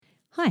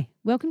Hi,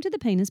 welcome to the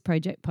Penis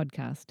Project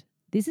podcast.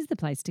 This is the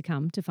place to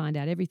come to find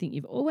out everything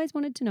you've always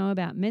wanted to know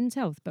about men's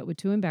health but were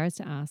too embarrassed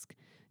to ask.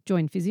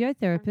 Join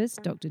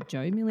physiotherapist Dr.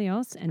 Joe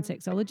Milios and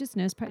sexologist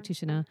nurse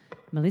practitioner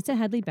Melissa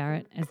Hadley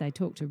Barrett as they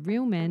talk to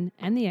real men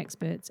and the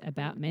experts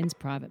about men's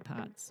private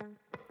parts.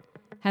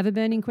 Have a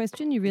burning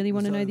question you really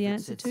want to know the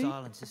answer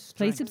to?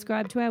 Please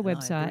subscribe to our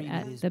website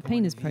at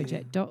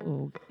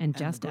thepenisproject.org and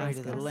just ask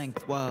us. The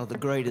length, while the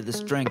greater the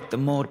strength, the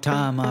more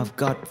time I've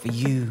got for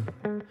you.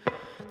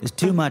 There's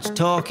too much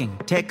talking,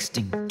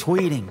 texting,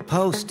 tweeting,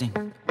 posting.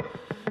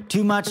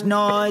 Too much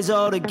noise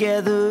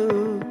altogether.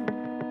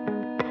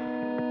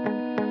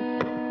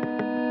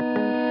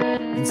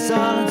 In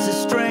silence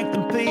is strength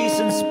and peace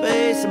and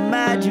space.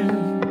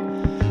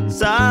 Imagine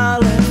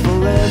silent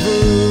forever.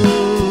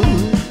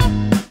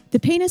 The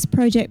Penis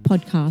Project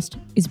podcast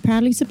is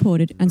proudly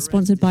supported and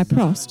sponsored by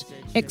PROST,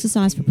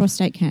 Exercise for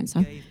Prostate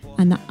Cancer,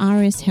 and the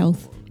RS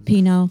Health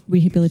Penile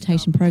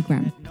Rehabilitation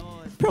Program.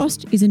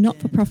 PROST is a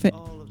not-for-profit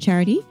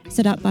charity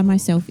set up by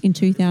myself in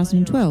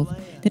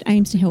 2012 that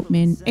aims to help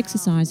men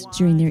exercise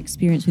during their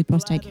experience with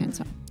prostate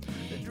cancer.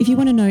 If you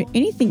want to know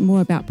anything more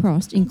about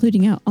PROST,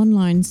 including our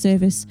online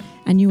service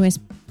and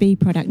USB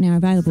product now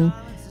available,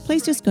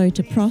 please just go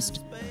to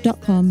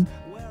prost.com.au.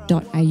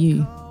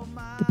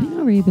 The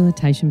Penile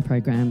Rehabilitation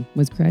Program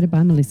was created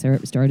by Melissa at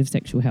Restorative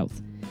Sexual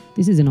Health.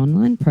 This is an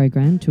online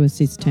program to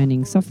assist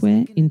turning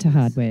software into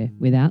hardware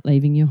without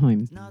leaving your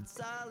home.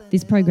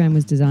 This program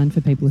was designed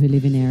for people who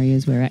live in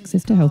areas where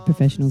access to health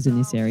professionals in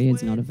this area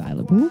is not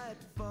available,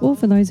 or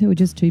for those who are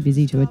just too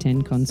busy to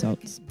attend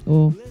consults,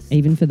 or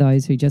even for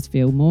those who just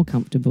feel more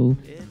comfortable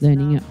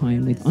learning at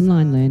home with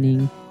online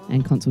learning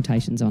and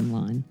consultations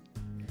online.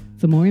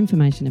 For more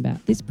information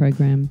about this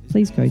program,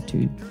 please go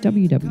to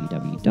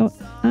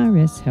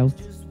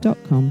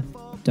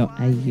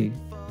www.rshealth.com.au.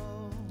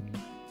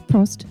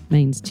 Prost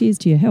means cheers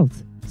to your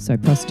health, so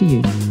prost to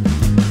you.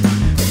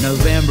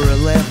 November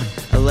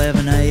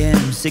 11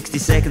 a.m. 60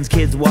 seconds,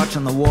 kids watch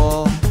on the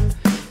wall.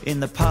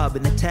 In the pub,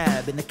 in the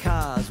tab, in the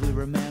cars, we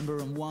remember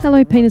and want.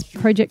 Hello, Penis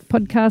Project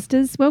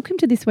podcasters. Welcome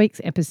to this week's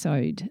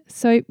episode.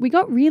 So we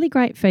got really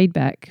great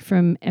feedback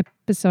from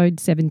episode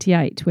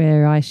 78,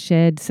 where I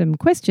shared some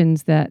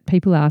questions that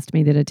people asked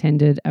me that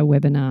attended a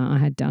webinar I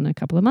had done a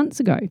couple of months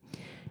ago.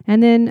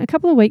 And then a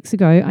couple of weeks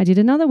ago, I did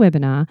another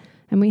webinar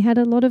and we had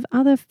a lot of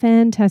other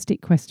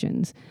fantastic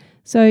questions.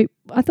 So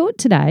I thought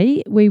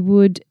today we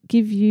would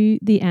give you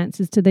the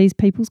answers to these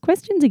people's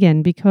questions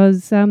again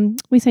because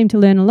we seemed to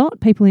learn a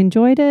lot. People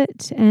enjoyed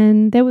it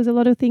and there was a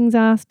lot of things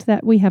asked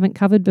that we haven't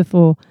covered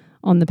before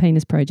on the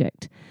Penis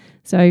Project.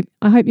 So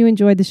I hope you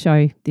enjoyed the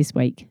show this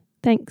week.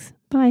 Thanks.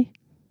 Bye.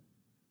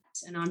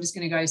 And I'm just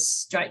going to go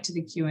straight to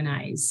the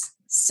Q&As.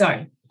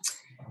 So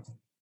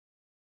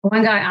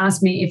one guy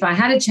asked me if I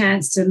had a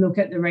chance to look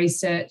at the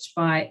research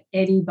by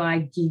Eddie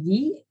by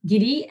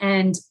Giddy,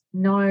 and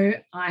no,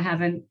 I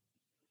haven't,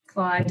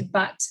 Clyde,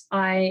 but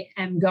I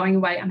am going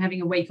away. I'm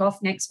having a week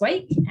off next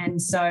week, and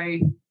so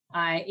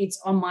it's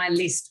on my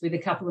list with a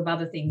couple of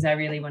other things I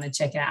really want to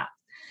check out.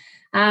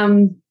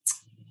 And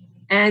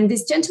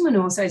this gentleman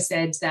also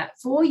said that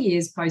 4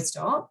 years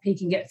post-op, he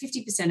can get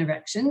 50%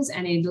 erections,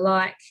 and he'd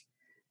like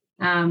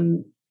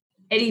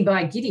Eddie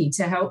by Giddy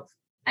to help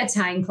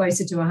attain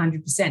closer to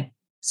 100%.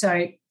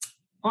 So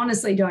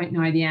honestly don't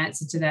know the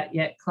answer to that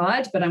yet,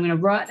 Clyde, but I'm going to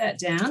write that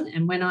down,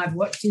 and when I've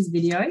watched his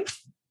video,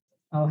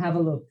 I'll have a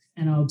look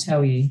and I'll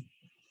tell you.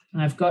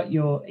 I've got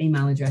your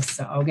email address,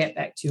 so I'll get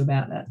back to you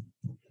about that.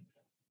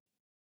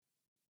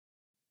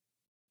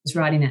 Just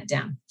writing that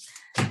down.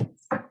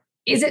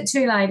 Is it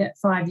too late at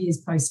 5 years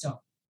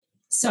post-op?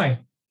 So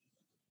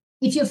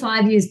if you're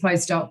 5 years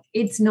post-op,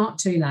 it's not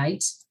too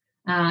late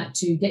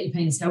to get your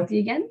penis healthy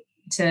again,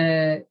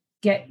 to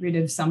get rid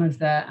of some of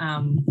the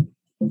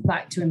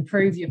to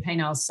improve your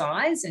penile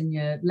size and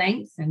your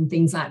length and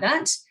things like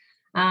that.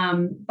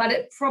 But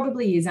it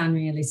probably is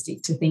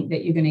unrealistic to think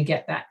that you're going to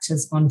get back to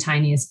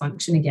spontaneous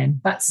function again.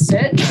 But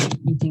certainly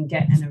you can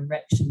get an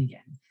erection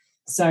again.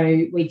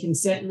 So we can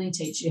certainly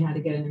teach you how to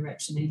get an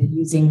erection either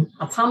using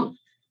a pump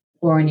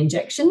or an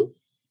injection.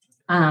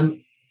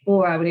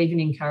 Or I would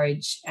even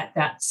encourage at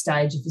that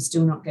stage, if you're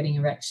still not getting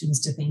erections,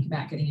 to think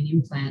about getting an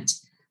implant.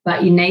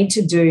 But you need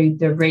to do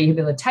the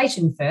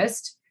rehabilitation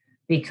first,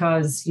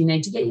 because you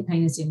need to get your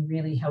penis in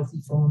really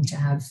healthy form to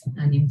have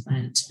an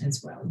implant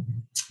as well.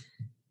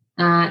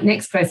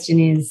 Next question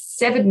is,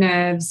 severed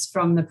nerves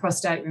from the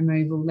prostate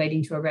removal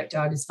leading to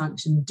erectile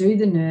dysfunction, do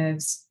the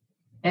nerves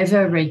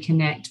ever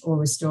reconnect or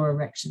restore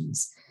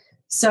erections?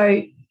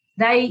 So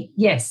they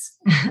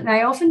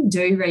often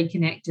do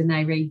reconnect and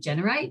they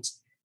regenerate,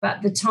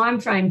 but the time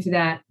frame for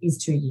that is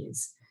 2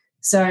 years.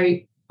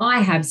 So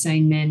I have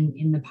seen men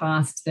in the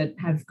past that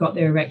have got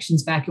their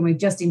erections back, and we've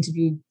just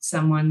interviewed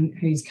someone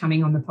who's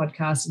coming on the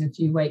podcast in a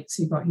few weeks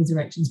who got his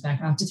erections back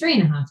after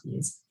 3.5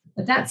 years.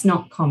 But that's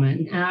not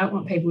common, and I don't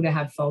want people to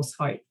have false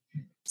hope.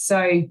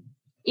 So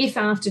if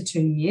after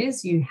 2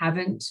 years you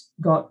haven't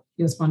got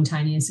your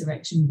spontaneous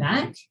erection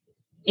back,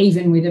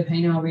 even with a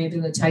penile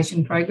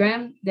rehabilitation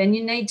program, then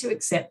you need to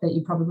accept that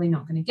you're probably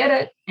not going to get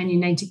it, and you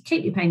need to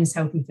keep your penis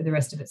healthy for the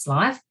rest of its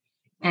life.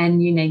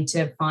 And you need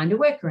to find a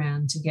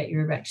workaround to get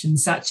your erection,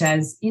 such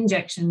as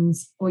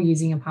injections or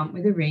using a pump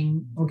with a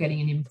ring or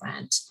getting an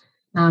implant.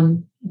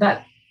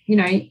 But, you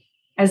know,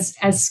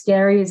 as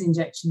scary as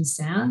injections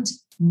sound,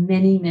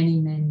 many, many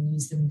men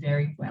use them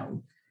very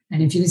well.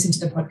 And if you listen to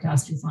the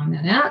podcast, you'll find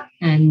that out.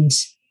 And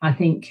I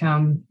think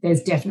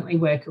there's definitely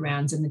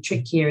workarounds. And the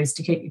trick here is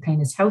to keep your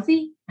penis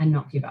healthy and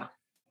not give up.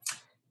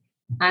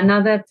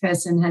 Another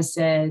person has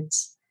said,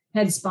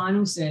 had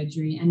spinal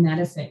surgery and that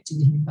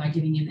affected him by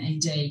giving him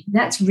ED.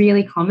 That's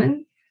really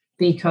common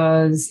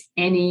because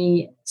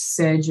any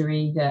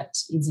surgery that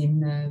is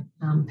in the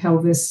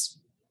pelvis,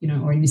 you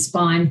know, or in the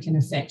spine can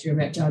affect your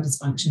erectile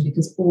dysfunction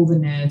because all the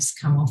nerves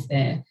come off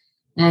there.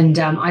 And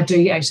I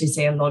do actually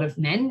see a lot of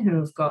men who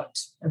have got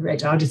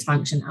erectile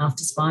dysfunction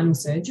after spinal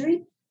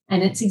surgery,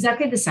 and it's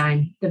exactly the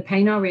same. The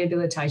penile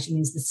rehabilitation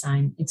is the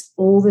same. It's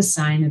all the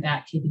same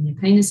about keeping your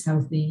penis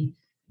healthy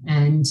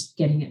and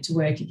getting it to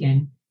work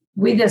again.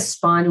 With a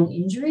spinal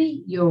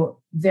injury, you're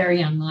very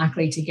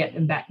unlikely to get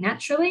them back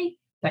naturally,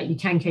 but you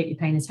can keep your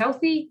penis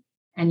healthy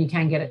and you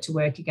can get it to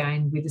work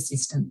again with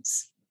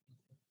assistance.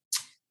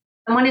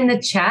 Someone in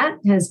the chat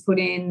has put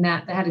in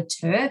that they had a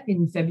TERP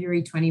in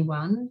February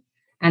 21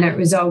 and it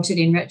resulted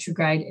in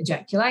retrograde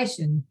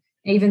ejaculation,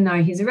 even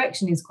though his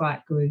erection is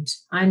quite good.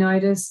 I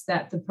noticed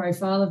that the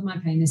profile of my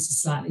penis is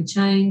slightly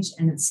changed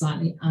and it's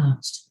slightly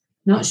arched.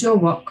 Not sure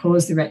what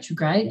caused the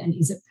retrograde and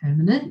is it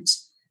permanent?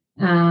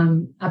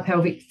 A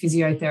pelvic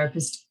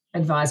physiotherapist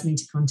advised me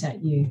to contact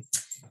you.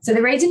 So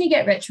the reason you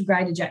get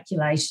retrograde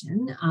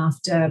ejaculation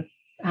after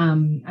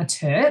a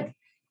TERP,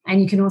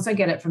 and you can also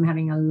get it from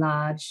having a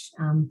large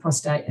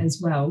prostate as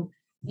well,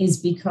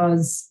 is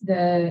because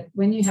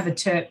when you have a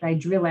TERP, they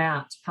drill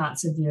out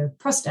parts of your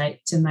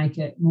prostate to make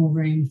it more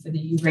room for the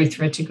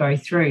urethra to go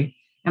through.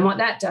 And what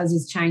that does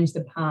is change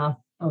the path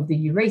of the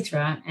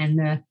urethra, and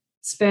the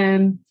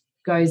sperm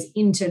goes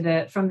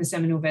from the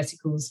seminal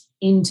vesicles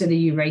into the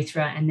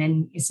urethra and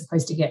then is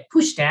supposed to get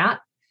pushed out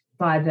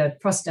by the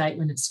prostate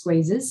when it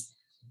squeezes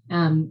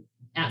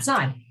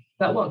outside.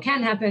 But what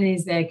can happen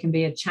is there can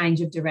be a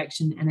change of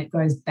direction and it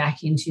goes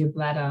back into your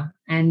bladder.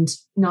 And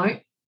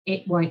no,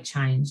 it won't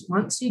change.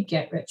 Once you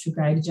get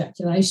retrograde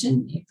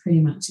ejaculation, it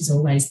pretty much is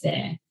always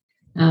there.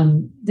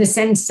 The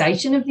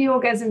sensation of the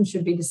orgasm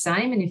should be the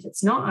same. And if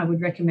it's not, I would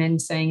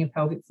recommend seeing a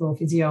pelvic floor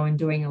physio and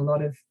doing a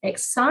lot of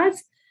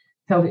exercise.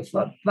 Pelvic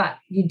floor, but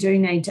you do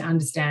need to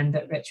understand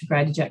that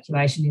retrograde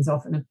ejaculation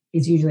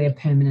is usually a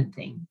permanent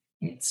thing.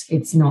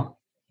 It's not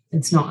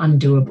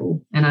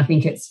undoable, and I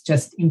think it's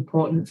just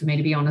important for me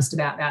to be honest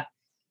about that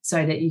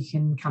so that you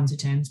can come to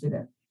terms with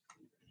it.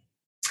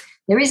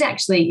 There is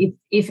actually,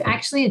 if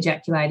actually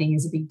ejaculating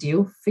is a big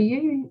deal for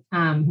you,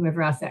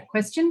 whoever asked that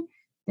question,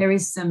 there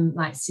is some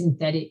like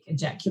synthetic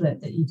ejaculate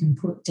that you can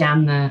put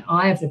down the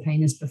eye of the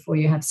penis before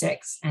you have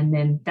sex, and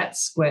then that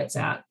squirts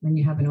out when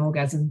you have an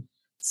orgasm.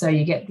 So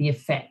you get the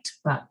effect,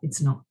 but it's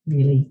not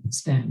really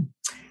sperm.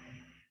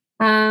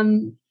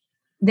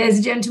 There's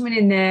a gentleman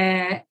in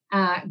there,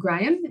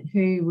 Graham,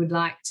 who would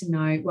like to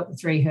know what the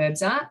 3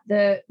 herbs are.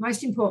 The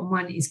most important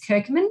one is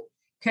curcumin.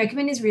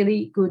 Curcumin is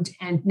really good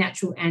and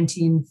natural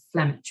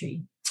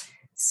anti-inflammatory.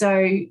 So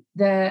you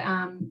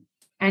don't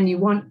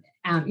want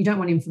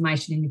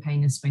inflammation in your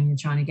penis when you're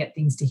trying to get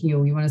things to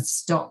heal. You want to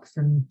stop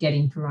from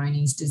getting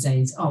Peyronie's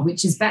disease.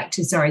 Which is back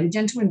to, the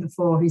gentleman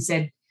before who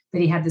said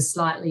that he had the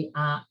slightly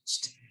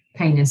arched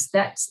penis.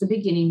 That's the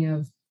beginning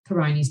of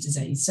Peyronie's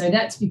disease. So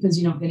that's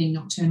because you're not getting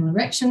nocturnal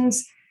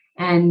erections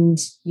and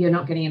you're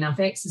not getting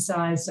enough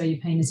exercise, so your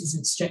penis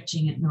isn't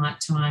stretching at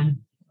night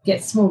time,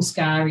 get small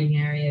scarring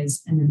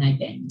areas, and then they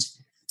bend.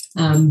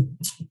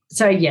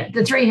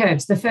 The 3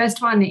 herbs. The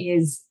first one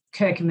is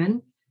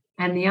curcumin,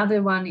 and the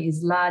other one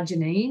is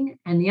larginine,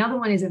 and the other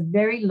one is a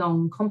very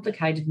long,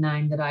 complicated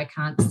name that I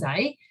can't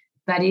say.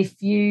 But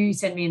if you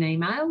send me an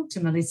email to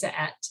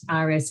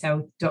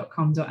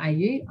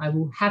melissa@rshealth.com.au, I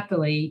will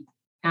happily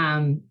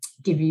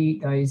give you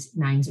those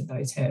names of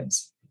those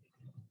herbs.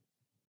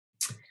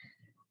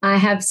 I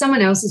have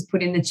someone else has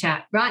put in the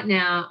chat. Right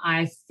now,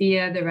 I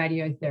fear the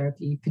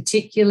radiotherapy,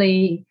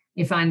 particularly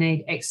if I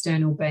need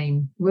external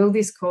beam. Will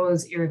this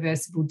cause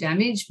irreversible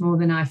damage more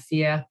than I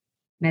fear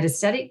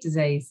metastatic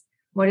disease?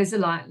 What is the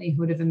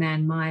likelihood of a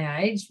man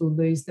my age will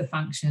lose the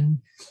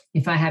function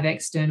if I have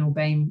external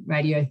beam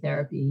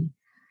radiotherapy?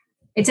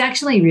 It's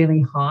actually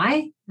really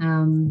high.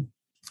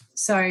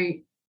 So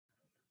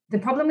the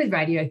problem with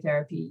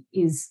radiotherapy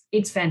is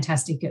it's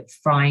fantastic at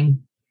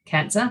frying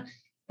cancer,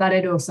 but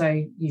it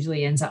also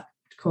usually ends up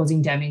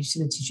causing damage to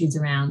the tissues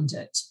around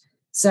it.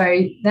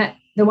 So that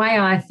the way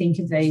I think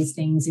of these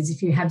things is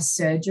if you have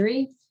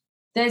surgery,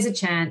 there's a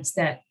chance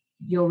that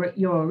your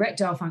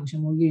erectile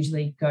function will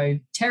usually go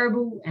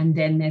terrible, and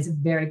then there's a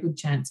very good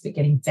chance of it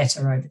getting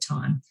better over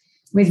time.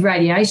 With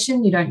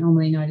radiation, you don't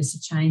normally notice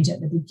a change at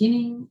the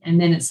beginning,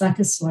 and then it's like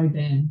a slow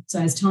burn. So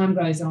as time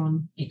goes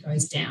on, it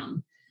goes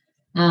down.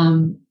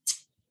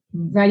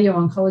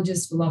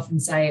 radio-oncologists will often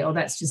say, oh,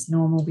 that's just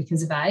normal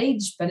because of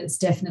age, but it's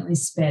definitely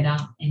sped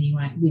up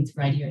anyway with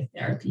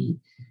radiotherapy.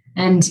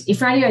 And if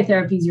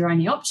radiotherapy is your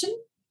only option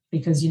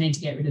because you need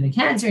to get rid of the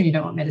cancer and you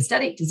don't want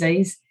metastatic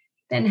disease,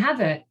 then have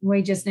it.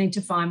 We just need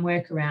to find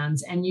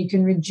workarounds, and you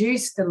can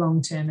reduce the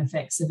long-term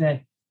effects of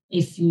it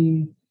if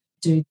you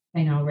do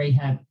penile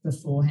rehab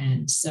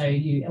beforehand. So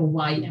you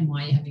wait and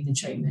while you're having the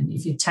treatment.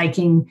 If you're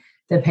taking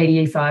the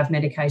PDE5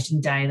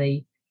 medication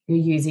daily, you're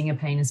using a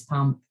penis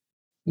pump,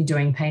 you're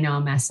doing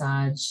penile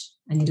massage,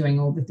 and you're doing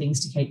all the things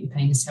to keep your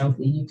penis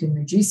healthy, you can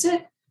reduce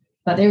it.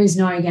 But there is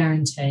no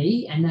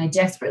guarantee, and they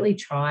desperately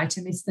try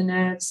to miss the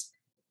nerves.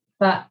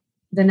 But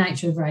the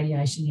nature of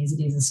radiation is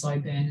it is a slow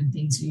burn, and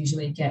things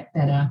usually get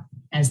better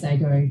as they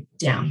go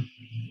down.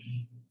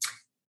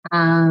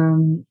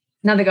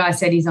 Another guy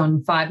said he's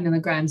on 5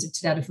 milligrams of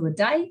tadalafil a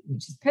day,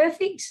 which is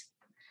perfect.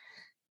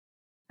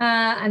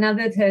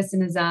 Another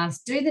person has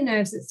asked, do the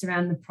nerves that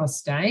surround the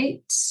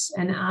prostate,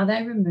 and are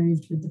they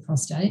removed with the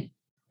prostate,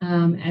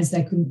 as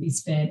they couldn't be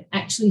spared,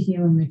 actually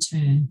heal and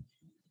return?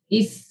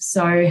 If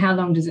so, how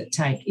long does it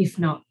take? If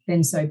not,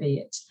 then so be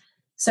it.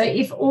 So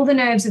if all the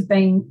nerves have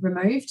been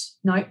removed,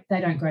 no,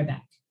 they don't grow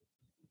back.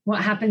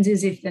 What happens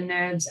is if the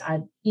nerves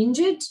are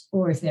injured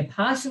or if they're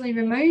partially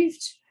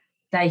removed,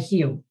 they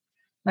heal.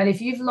 But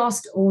if you've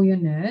lost all your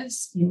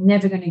nerves, you're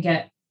never going to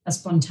get a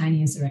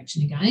spontaneous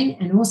erection again.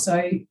 And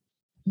also,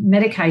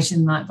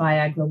 medication like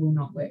Viagra will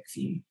not work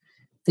for you.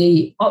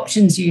 The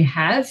options you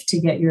have to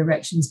get your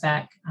erections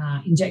back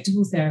are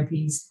injectable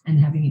therapies and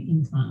having an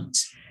implant.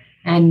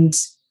 And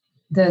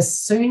the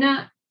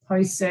sooner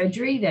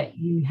post-surgery that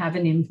you have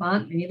an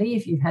implant, really,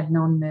 if you've had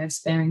non-nerve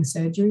sparing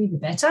surgery, the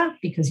better,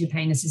 because your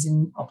penis is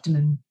in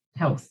optimum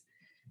health.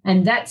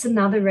 And that's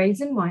another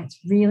reason why it's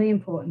really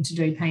important to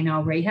do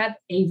penile rehab,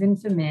 even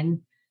for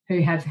men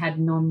who have had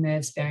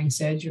non-nerve sparing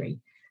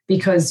surgery,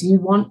 because you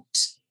want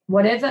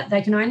whatever,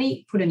 they can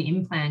only put an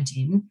implant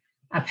in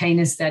a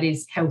penis that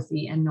is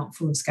healthy and not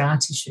full of scar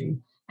tissue.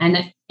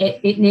 And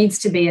it needs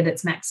to be at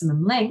its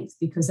maximum length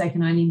because they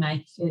can only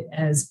make it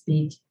as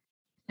big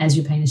as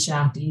your penis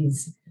shaft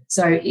is.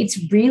 So it's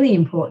really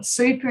important,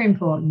 super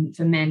important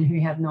for men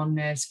who have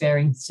non-nerve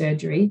sparing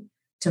surgery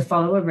to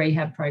follow a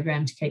rehab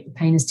program to keep the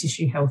penis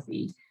tissue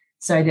healthy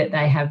so that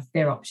they have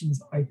their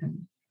options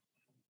open.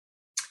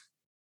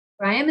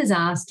 Graham has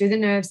asked, do the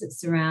nerves that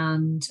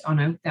surround, oh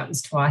no, that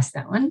was twice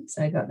that one,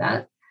 so I got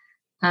that.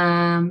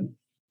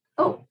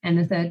 And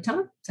the third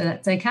time, so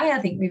that's okay. I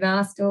think we've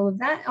asked all of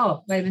that.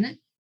 Oh, wait a minute.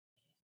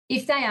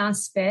 If they are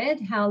spared,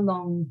 how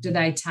long do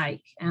they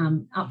take?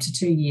 Up to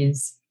 2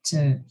 years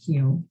to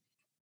heal.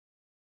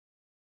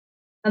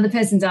 Another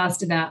person's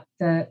asked about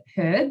the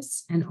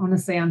herbs, and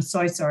honestly, I'm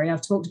so sorry.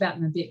 I've talked about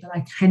them a bit, but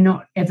I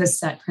cannot ever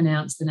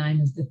pronounce the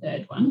name of the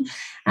third one.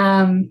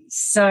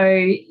 So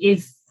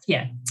if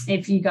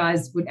you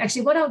guys would,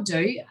 actually what I'll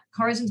do,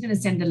 Corazone's going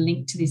to send a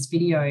link to this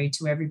video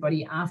to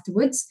everybody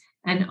afterwards,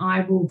 and I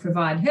will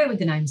provide her with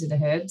the names of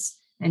the herbs,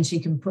 and she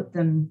can put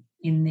them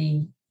in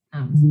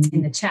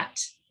the chat.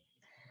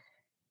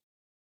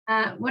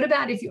 What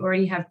about if you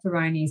already have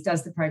Peyronie's?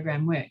 Does the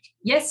program work?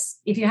 Yes,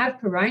 if you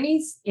have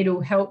Peyronie's, it'll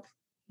help.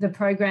 The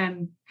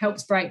program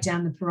helps break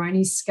down the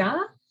Peyronie's scar,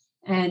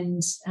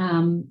 and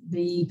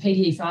the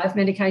PDE5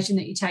 medication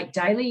that you take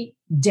daily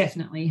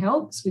definitely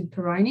helps with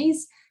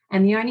Peyronie's.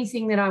 And the only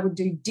thing that I would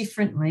do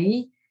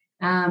differently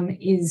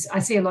is I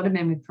see a lot of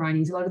men with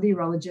Peyronie's. A lot of the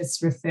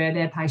urologists refer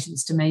their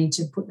patients to me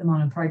to put them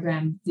on a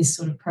program, this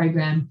sort of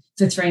program,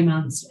 for 3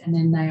 months, and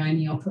then they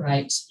only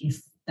operate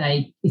if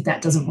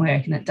that doesn't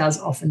work, and it does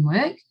often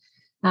work.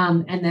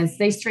 And there's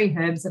these 3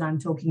 herbs that I'm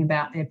talking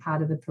about. They're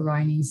part of the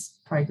Peyronie's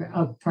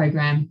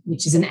program,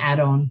 which is an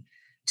add-on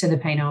to the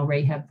penile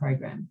rehab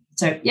program.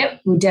 So,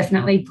 we'll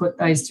definitely put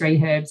those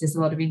 3 herbs. There's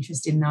a lot of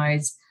interest in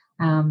those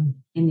in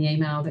the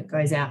email that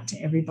goes out to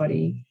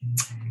everybody.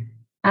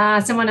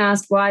 Someone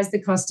asked, why is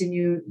the cost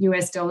in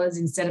US dollars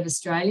instead of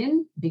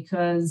Australian?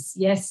 Because,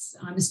 yes,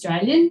 I'm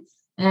Australian,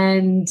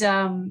 and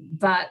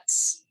but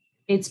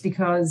it's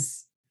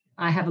because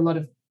I have a lot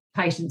of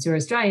patients who are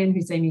Australian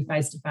who see me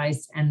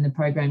face-to-face, and the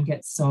program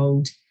gets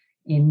sold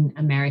in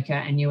America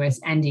and US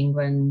and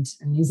England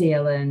and New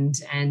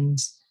Zealand and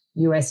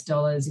US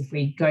dollars. If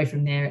we go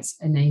from there, it's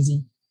an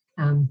easy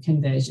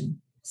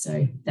conversion.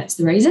 So that's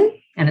the reason,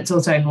 and it's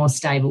also more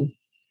stable.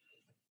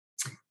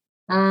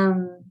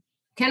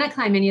 Can I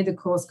claim any of the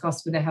course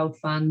costs with a health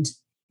fund?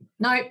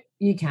 No,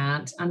 you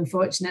can't.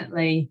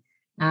 Unfortunately,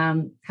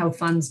 health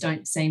funds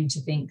don't seem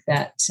to think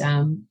that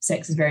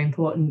sex is very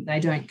important. They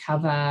don't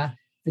cover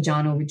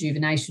vaginal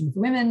rejuvenation for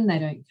women. They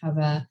don't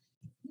cover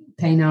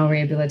penile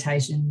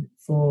rehabilitation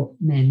for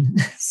men.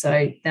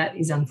 So that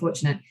is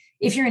unfortunate.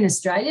 If you're in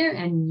Australia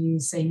and you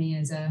see me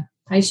as a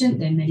patient,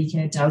 then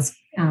Medicare does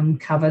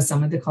cover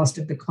some of the cost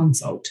of the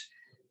consult,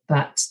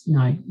 but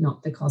no,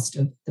 not the cost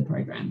of the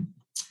program.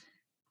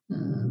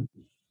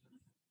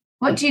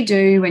 What do you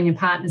do when your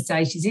partner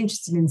says she's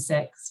interested in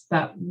sex,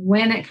 but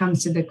when it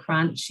comes to the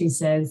crunch, she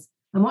says,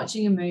 I'm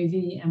watching a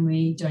movie and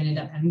we don't end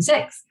up having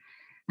sex?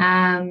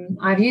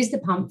 I've used the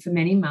pump for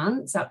many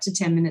months, up to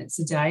 10 minutes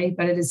a day,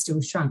 but it has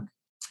still shrunk.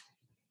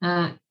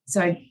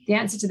 So the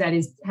answer to that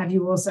is, have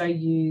you also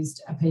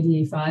used a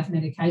PDE5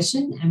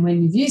 medication? And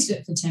when you've used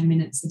it for 10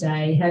 minutes a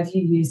day, have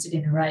you used it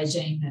in a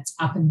regime that's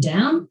up and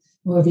down,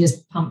 or have you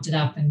just pumped it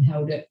up and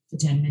held it for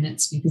 10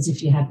 minutes? Because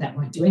if you have, that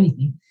won't do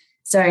anything.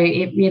 So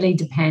it really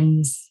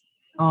depends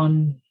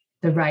on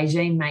the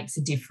regime, makes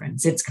a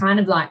difference. It's kind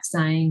of like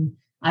saying,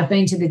 I've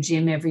been to the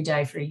gym every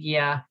day for a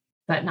year,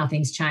 but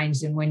nothing's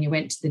changed. And when you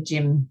went to the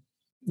gym,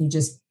 you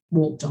just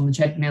walked on the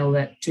treadmill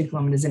at 2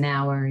 kilometres an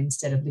hour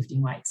instead of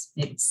lifting weights.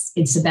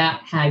 It's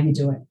about how you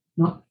do it,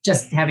 not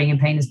just having a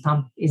penis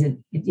pump.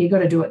 You've got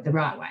to do it the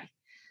right way.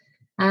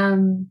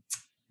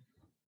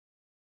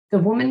 The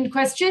woman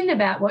question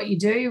about what you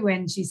do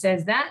when she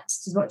says that,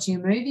 she's watching a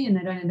movie and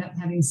they don't end up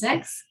having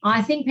sex.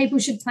 I think people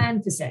should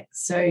plan for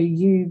sex. So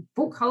you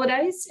book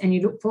holidays and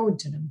you look forward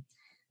to them.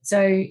 So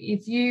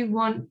if you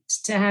want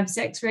to have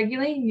sex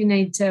regularly, you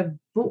need to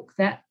book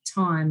that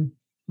time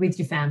with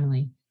your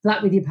family,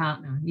 like with your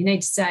partner. You need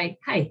to say,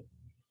 hey,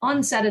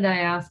 on Saturday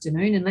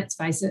afternoon, and let's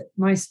face it,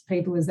 most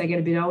people as they get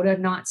a bit older,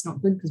 night's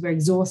not good because we're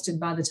exhausted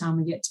by the time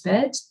we get to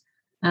bed.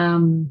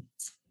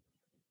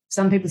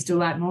 Some people still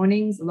like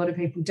mornings, a lot of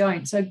people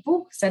don't. So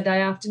book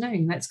Saturday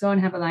afternoon. Let's go and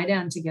have a lay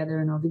down together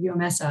and I'll give you a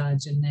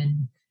massage and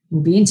then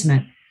we'll be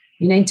intimate.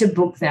 You need to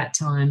book that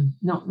time,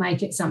 not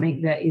make it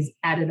something that is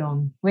added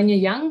on. When you're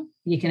young,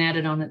 you can add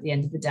it on at the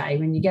end of the day.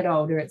 When you get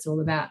older, it's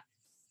all about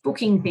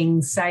booking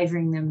things,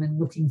 savouring them and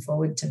looking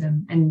forward to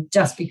them. And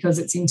just because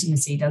it's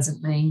intimacy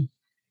doesn't mean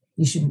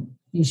you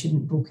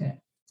shouldn't book it.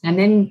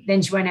 And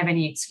then she won't have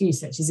any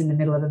excuse that she's in the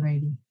middle of a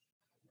movie.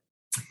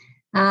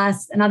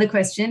 Another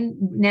question.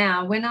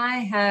 Now, when I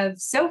have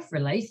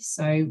self-relief,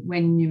 so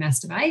when you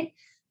masturbate,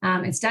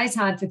 it stays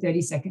hard for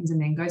 30 seconds and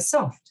then goes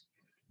soft.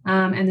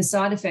 And the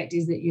side effect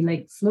is that you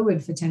leak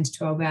fluid for 10 to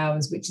 12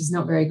 hours, which is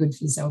not very good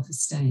for your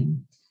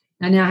self-esteem.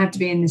 I now have to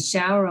be in the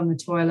shower, on the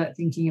toilet,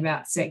 thinking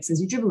about sex as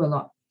you dribble a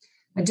lot.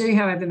 I do,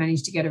 however,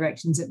 manage to get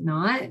erections at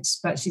night,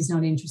 but she's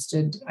not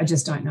interested. I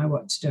just don't know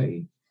what to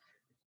do.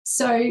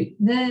 So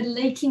the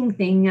leaking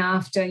thing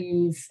after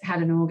you've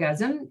had an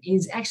orgasm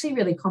is actually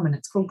really common.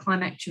 It's called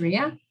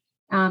climacturia.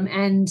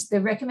 And the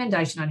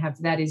recommendation I'd have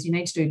for that is you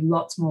need to do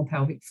lots more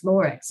pelvic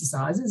floor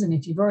exercises. And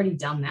if you've already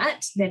done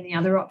that, then the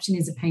other option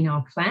is a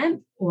penile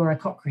clamp or a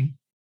cock ring.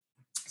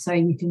 So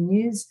you can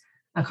use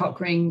a cock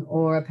ring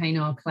or a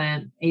penile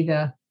clamp.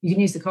 Either you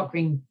can use the cock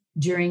ring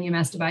during your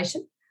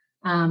masturbation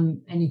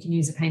and you can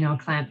use a penile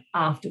clamp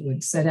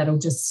afterwards. So that'll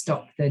just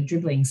stop the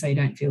dribbling so you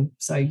don't feel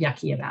so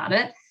yucky about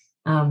it.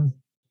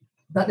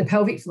 But the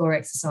pelvic floor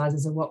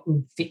exercises are what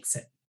will fix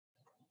it.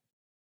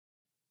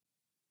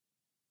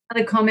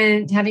 Another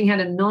comment, having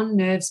had a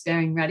non-nerve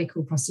sparing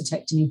radical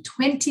prostatectomy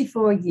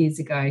 24 years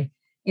ago,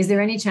 is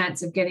there any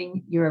chance of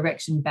getting your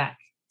erection back?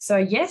 So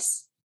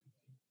yes,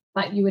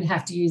 but you would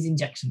have to use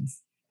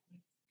injections.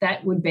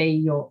 That would be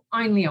your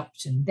only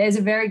option. There's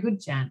a very good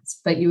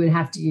chance, but you would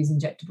have to use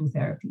injectable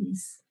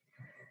therapies.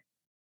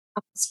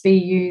 Must be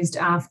used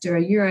after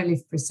a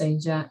urolift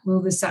procedure.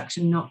 Will the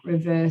suction not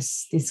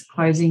reverse this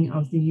closing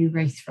of the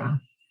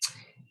urethra?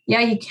 Yeah,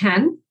 you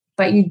can,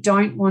 but you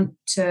don't want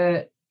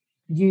to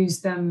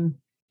use them,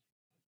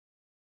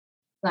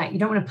 like you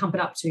don't want to pump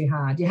it up too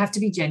hard. You have to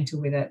be gentle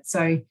with it.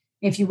 So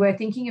if you were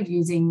thinking of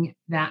using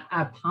that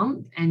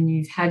pump and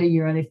you've had a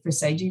urolift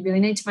procedure, you really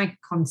need to make a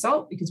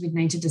consult because we'd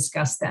need to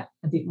discuss that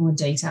a bit more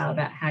detail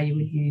about how you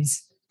would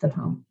use the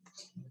pump.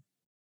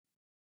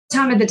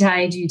 Time of the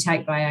day do you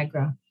take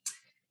Viagra?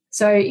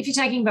 So if you're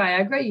taking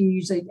Viagra,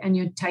 and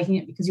you're taking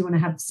it because you want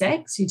to have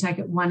sex, you take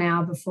it 1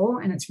 hour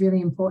before, and it's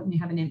really important you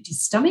have an empty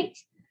stomach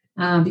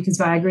because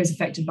Viagra is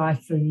affected by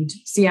food.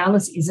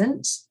 Cialis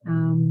isn't.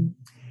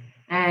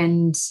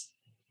 And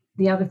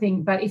the other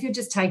thing, but if you're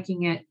just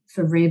taking it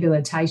for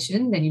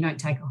rehabilitation, then you don't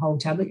take a whole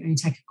tablet, you only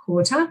take a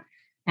quarter,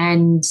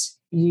 and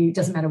it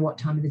doesn't matter what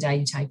time of the day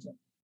you take it.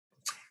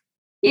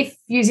 If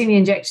using the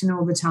injection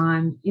all the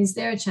time, is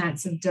there a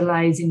chance of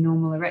delays in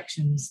normal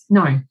erections?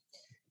 No.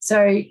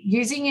 So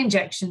using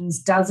injections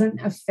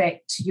doesn't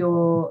affect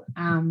your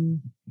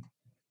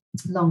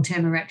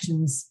long-term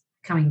erections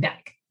coming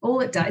back. All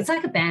it does, it's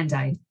like a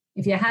Band-Aid.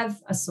 If you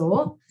have a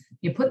sore,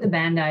 you put the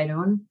Band-Aid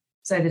on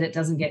so that it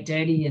doesn't get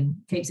dirty and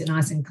keeps it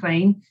nice and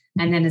clean.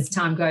 And then as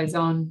time goes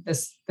on,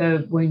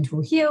 the wound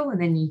will heal and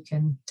then you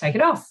can take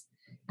it off.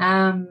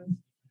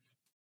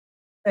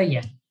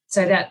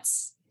 So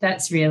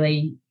that's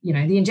really,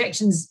 the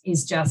injections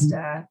is just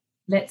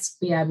let's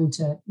be able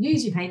to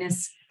use your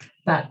penis,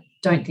 but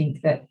don't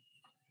think that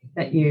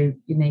you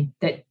need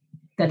that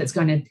it's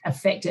going to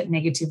affect it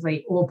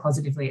negatively or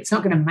positively. It's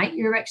not going to make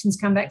your erections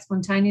come back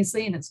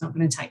spontaneously, and it's not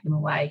going to take them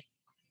away.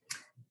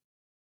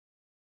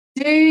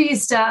 Do you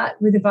start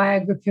with a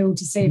Viagra pill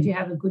to see if you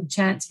have a good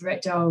chance of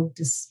erectile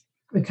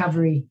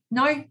recovery?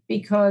 No,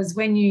 because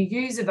when you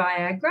use a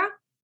Viagra,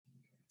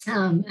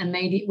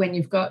 when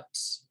you've got,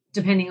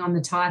 depending on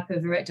the type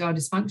of erectile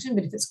dysfunction,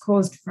 but if it's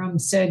caused from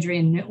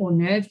surgery or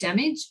nerve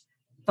damage,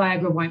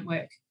 Viagra won't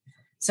work.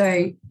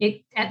 So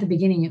at the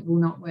beginning, it will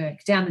not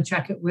work. Down the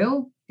track, it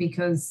will,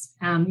 because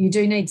you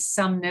do need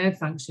some nerve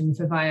function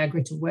for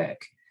Viagra to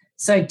work.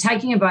 So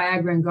taking a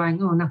Viagra and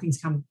going, oh,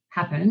 nothing's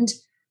happened,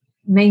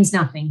 means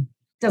nothing.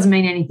 Doesn't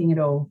mean anything at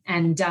all.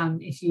 And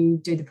if you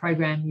do the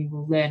program, you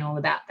will learn all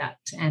about that.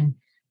 And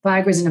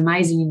Viagra is an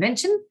amazing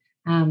invention,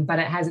 but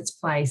it has its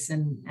place,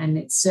 and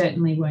it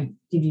certainly won't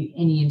give you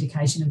any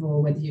indication of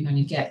all whether you're going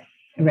to get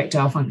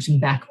erectile function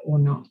back or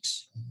not.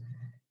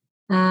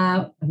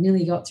 I've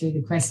nearly got through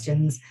the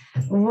questions.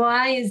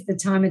 Why is the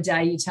time of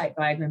day you take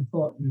Viagra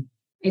important?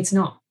 It's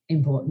not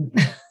important.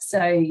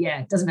 So,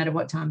 yeah, it doesn't matter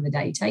what time of the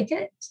day you take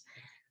it.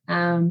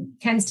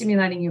 Can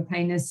stimulating your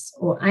penis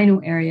or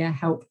anal area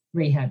help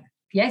rehab?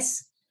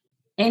 Yes.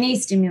 Any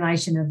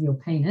stimulation of your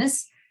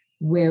penis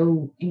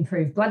will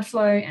improve blood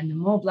flow, and the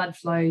more blood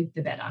flow,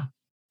 the better.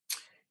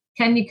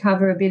 Can you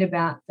cover a bit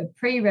about the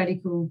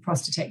pre-radical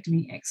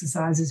prostatectomy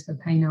exercises for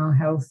penile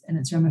health and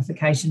its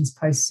ramifications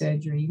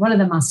post-surgery? What are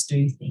the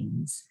must-do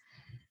things?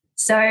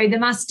 So the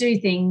must-do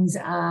things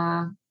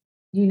are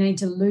you need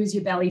to lose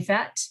your belly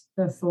fat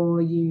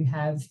before you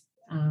have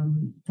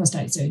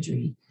prostate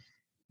surgery.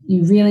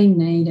 You really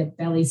need a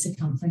belly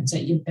circumference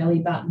at your belly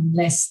button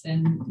less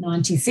than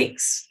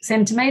 96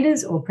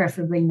 centimetres, or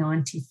preferably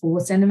 94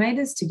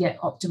 centimetres, to get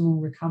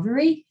optimal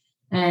recovery.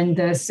 And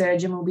the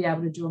surgeon will be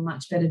able to do a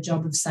much better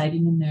job of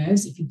saving the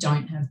nerves if you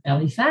don't have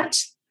belly fat.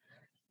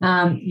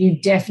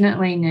 You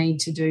definitely need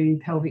to do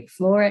pelvic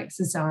floor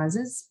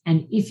exercises.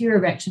 And if your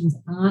erections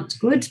aren't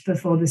good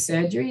before the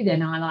surgery,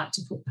 then I like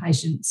to put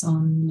patients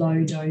on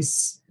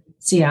low-dose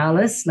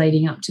Cialis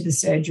leading up to the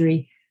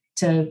surgery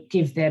to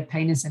give their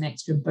penis an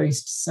extra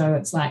boost. So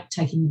it's like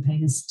taking your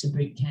penis to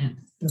boot camp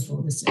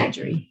before the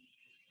surgery.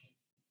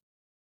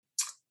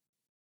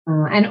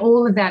 And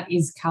all of that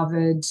is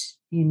covered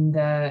in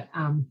the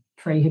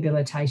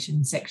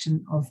prehabilitation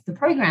section of the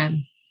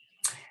program.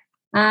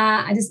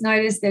 I just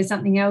noticed there's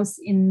something else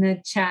in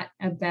the chat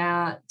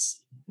about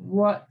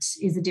what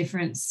is the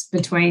difference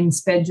between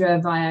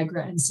Spedra,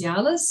 Viagra and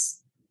Cialis.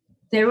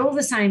 They're all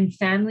the same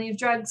family of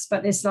drugs,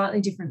 but they're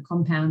slightly different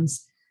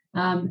compounds.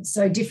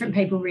 So different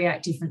people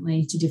react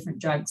differently to different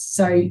drugs.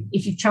 So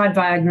if you've tried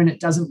Viagra and it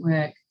doesn't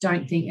work,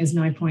 don't think there's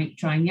no point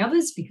trying the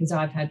others, because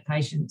I've had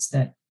patients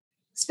that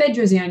Spedra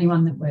is the only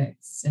one that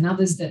works, and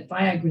others that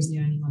Viagra is the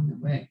only one that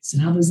works,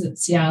 and others that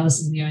Cialis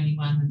is the only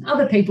one, and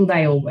other people,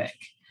 they all work.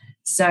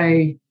 So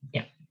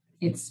yeah,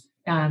 it's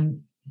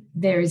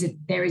there is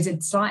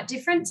a slight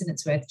difference, and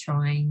it's worth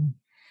trying.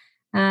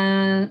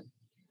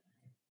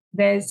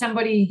 There's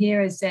somebody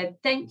here has said,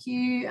 thank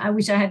you. I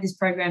wish I had this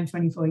program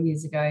 24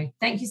 years ago.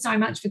 Thank you so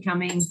much for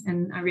coming,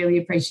 and I really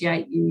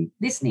appreciate you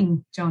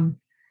listening, John.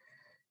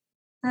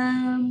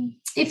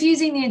 If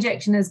using the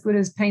injection as good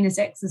as penis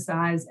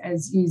exercise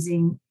as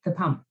using the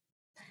pump?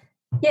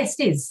 Yes,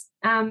 it is.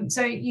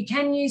 So you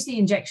can use the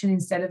injection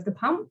instead of the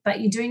pump, but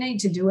you do need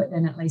to do it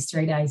then at least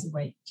 3 days a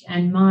week.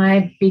 And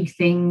my big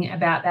thing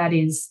about that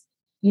is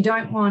you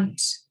don't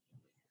want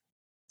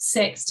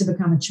sex to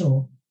become a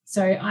chore.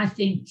 So I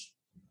think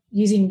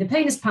using the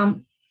penis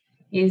pump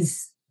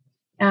is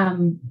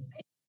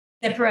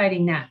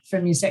separating that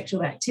from your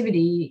sexual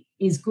activity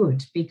is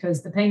good,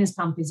 because the penis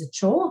pump is a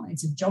chore,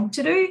 it's a job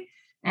to do,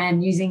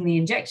 and using the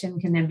injection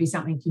can then be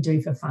something you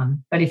do for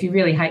fun. But if you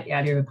really hate the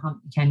idea of a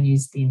pump, you can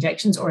use the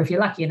injections, or if you're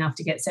lucky enough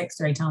to get sex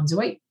 3 times a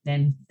week,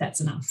 then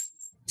that's enough.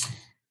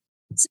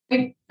 So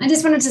I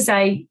just wanted to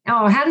say,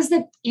 how does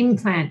the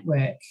implant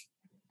work?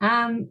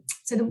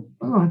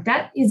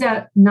 That is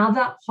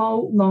another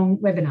whole long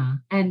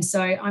webinar. And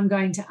so I'm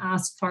going to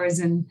ask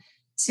Corazon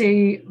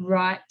to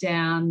write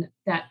down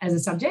that as a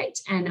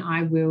subject, and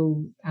I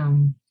will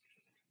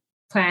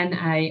plan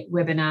a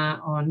webinar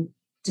on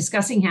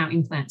discussing how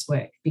implants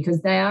work,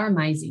 because they are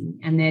amazing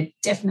and they're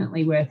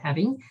definitely worth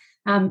having.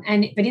 But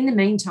in the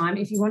meantime,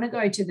 if you want to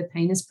go to the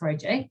Penis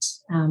Project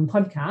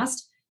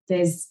podcast,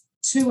 there's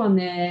 2 on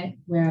there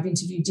where I've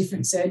interviewed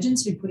different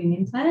surgeons who put in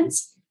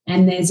implants,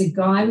 and there's a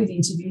guy we've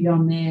interviewed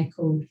on there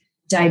called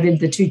David,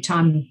 the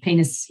 2-time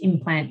penis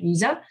implant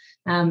user.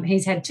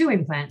 He's had 2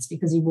 implants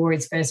because he wore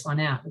his first one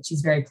out, which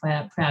he's very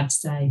proud to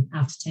say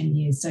after 10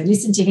 years. So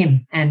listen to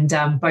him and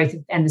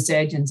the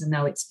surgeons, and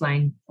they'll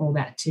explain all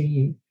that to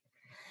you.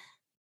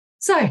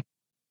 So I'm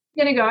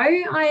going to go.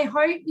 I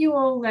hope you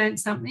all learned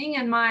something,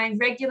 and my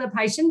regular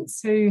patients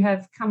who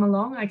have come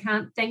along, I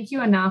can't thank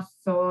you enough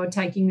for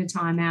taking the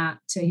time out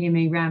to hear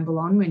me ramble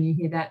on when you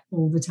hear that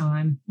all the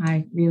time.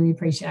 I really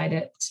appreciate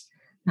it.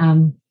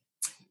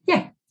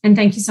 And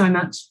thank you so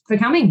much for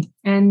coming.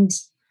 And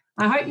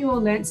I hope you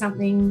all learned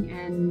something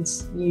and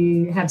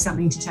you have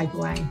something to take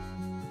away.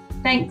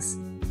 Thanks.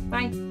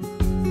 Bye.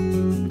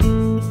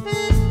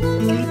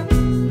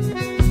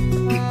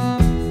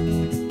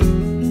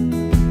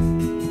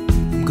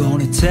 I'm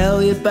gonna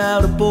tell you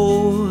about a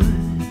boy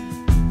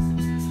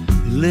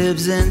who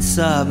lives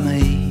inside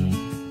me.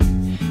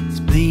 He's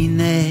been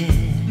there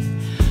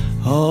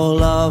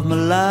all of my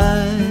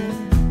life.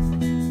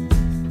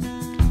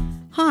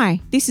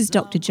 Hi, this is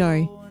Dr.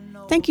 Jo.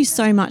 Thank you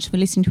so much for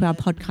listening to our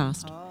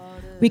podcast.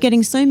 We're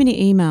getting so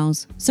many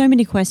emails, so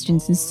many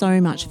questions and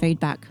so much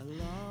feedback.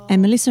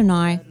 And Melissa and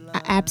I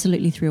are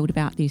absolutely thrilled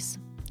about this.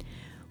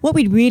 What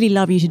we'd really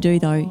love you to do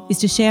though is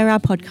to share our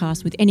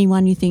podcast with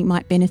anyone you think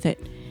might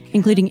benefit,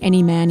 including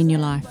any man in your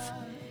life.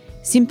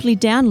 Simply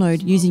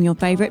download using your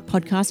favourite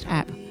podcast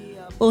app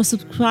or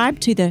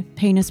subscribe to the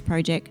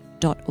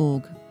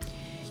penisproject.org.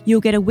 You'll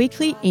get a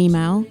weekly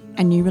email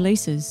and new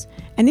releases,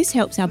 and this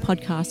helps our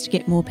podcast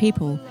get more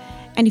people.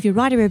 And if you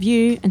write a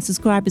review and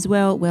subscribe as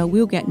well,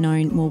 we'll get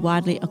known more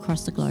widely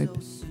across the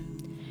globe.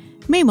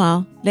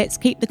 Meanwhile, let's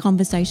keep the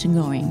conversation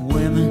going.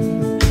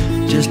 Women,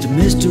 just a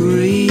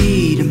mystery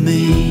to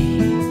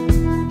me.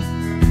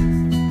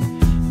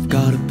 I've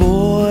got a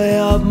boy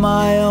of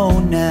my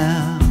own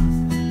now.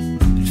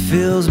 It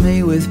fills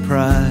me with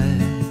pride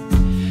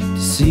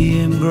to see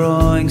him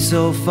growing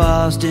so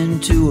fast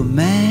into a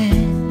man.